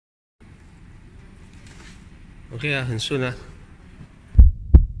OK 啊，很顺啊。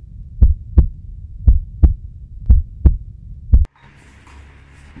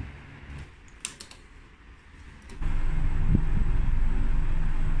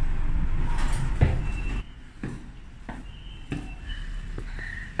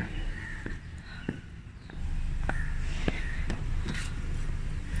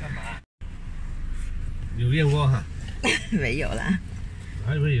干嘛？有燕窝哈？没有啦。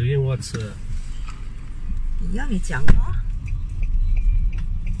还以为有燕窝吃。你要你讲哦。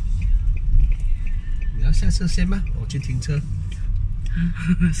你要下车先吗？我去停车。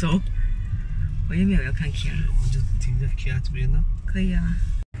走。我也没有要看 Kia。我们就停在 Kia 这边呢。可以啊。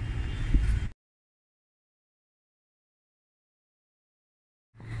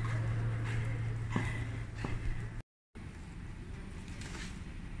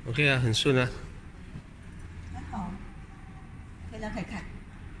OK 啊，很顺啊。还好。可以看。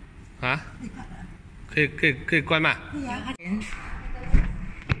啊？可以看的。可以关吗？可以啊。你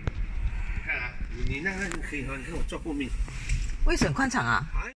看啊，你那个可以吗？你看我坐后面。为什么宽敞啊？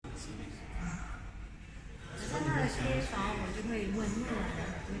只是它的贴勺，我就会问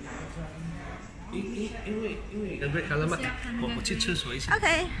因为准备好了吗？我去厕所一下。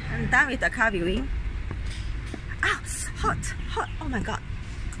Okay, I'm done with the car viewing. Ah, hot. Oh my god.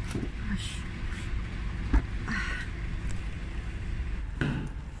 Gosh.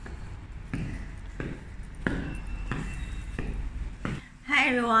 Hi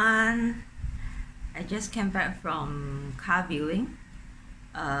everyone. I just came back from car viewing.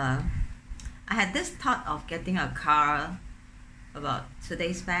 I had this thought of getting a car about 2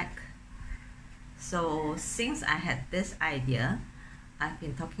 days back. So since I had this idea, I've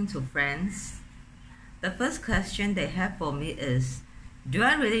been talking to friends. The first question they have for me is, do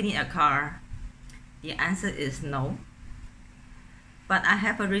I really need a car? The answer is no. But I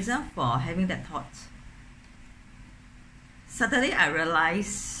have a reason for having that thought. Suddenly I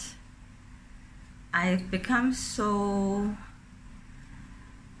realized I've become so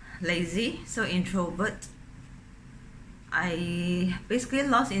lazy, so introvert. I basically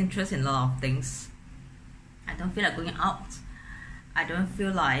lost interest in a lot of things. I don't feel like going out. I don't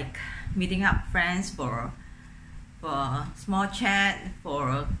feel like meeting up friends for a small chat,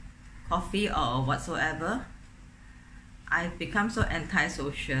 for coffee or whatsoever. I've become so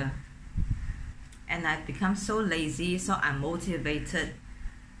antisocial and I've become so lazy, so unmotivated,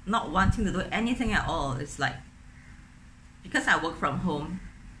 not wanting to do anything at all. It's like, because I work from home,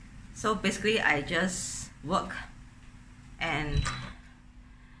 so basically I just work and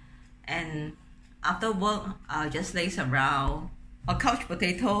after work I'll just laze around or couch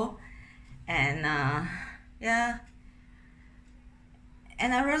potato and yeah,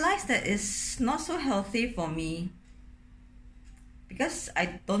 and I realized that it's not so healthy for me because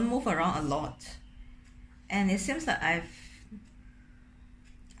I don't move around a lot, and it seems that I've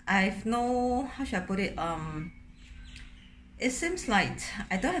no, how should I put it, it seems like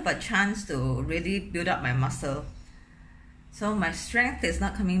I don't have a chance to really build up my muscle. So my strength is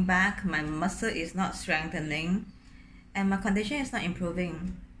not coming back, my muscle is not strengthening, and my condition is not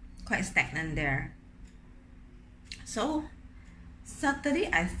improving, quite stagnant there. So suddenly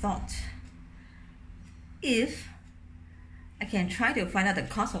I thought, if I can try to find out the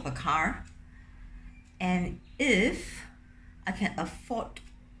cost of a car, and if I can afford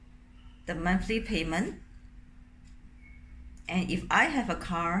the monthly payment, and if I have a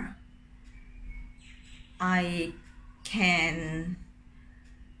car, I can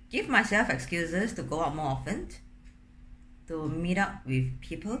give myself excuses to go out more often, to meet up with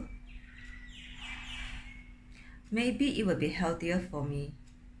people. Maybe it would be healthier for me.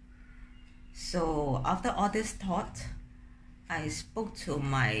 So after all this thought, I spoke to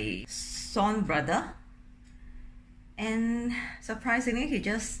my son brother, and surprisingly he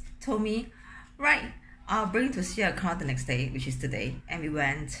just told me, right, I'll bring to see a car the next day, which is today, and we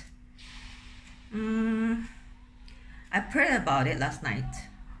went. I prayed about it last night.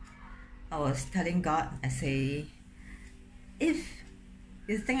 I was telling God, I say, if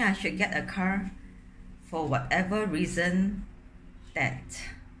you think I should get a car for whatever reason that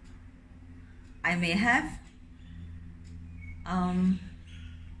I may have,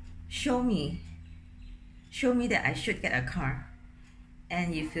 show me that I should get a car.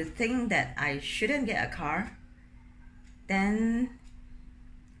 And if you think that I shouldn't get a car, then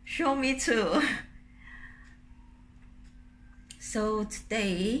show me too. So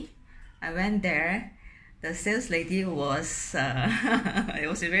today I went there. The sales lady was it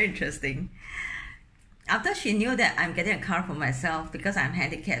was very interesting. After she knew that I'm getting a car for myself because I'm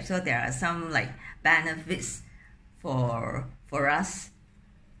handicapped, so there are some like benefits for us,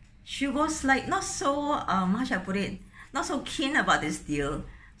 she was like not so how should I put it, not so keen about this deal.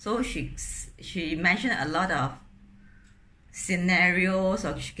 So she mentioned a lot of scenarios,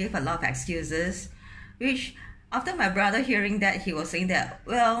 or she gave a lot of excuses, which after my brother hearing that, he was saying that,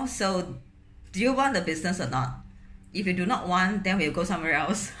 well, so do you want the business or not? If you do not want, then we'll go somewhere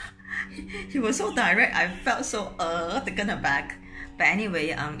else. He was so direct. I felt so taken aback. But anyway,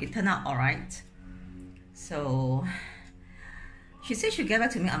 it turned out all right. So she said she'll get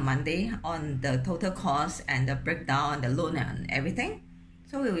back to me on Monday on the total cost and the breakdown, the loan and everything.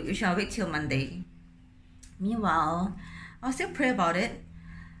 So we shall wait till Monday. Meanwhile, I'll still pray about it.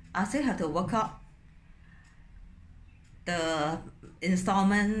 I still have to work out the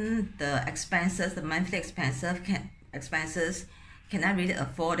installment, the expenses, the monthly expenses. Can I really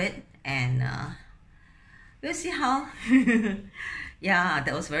afford it? And we'll see how. Yeah,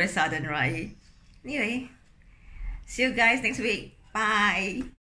 that was very sudden, right? Anyway, see you guys next week. Bye.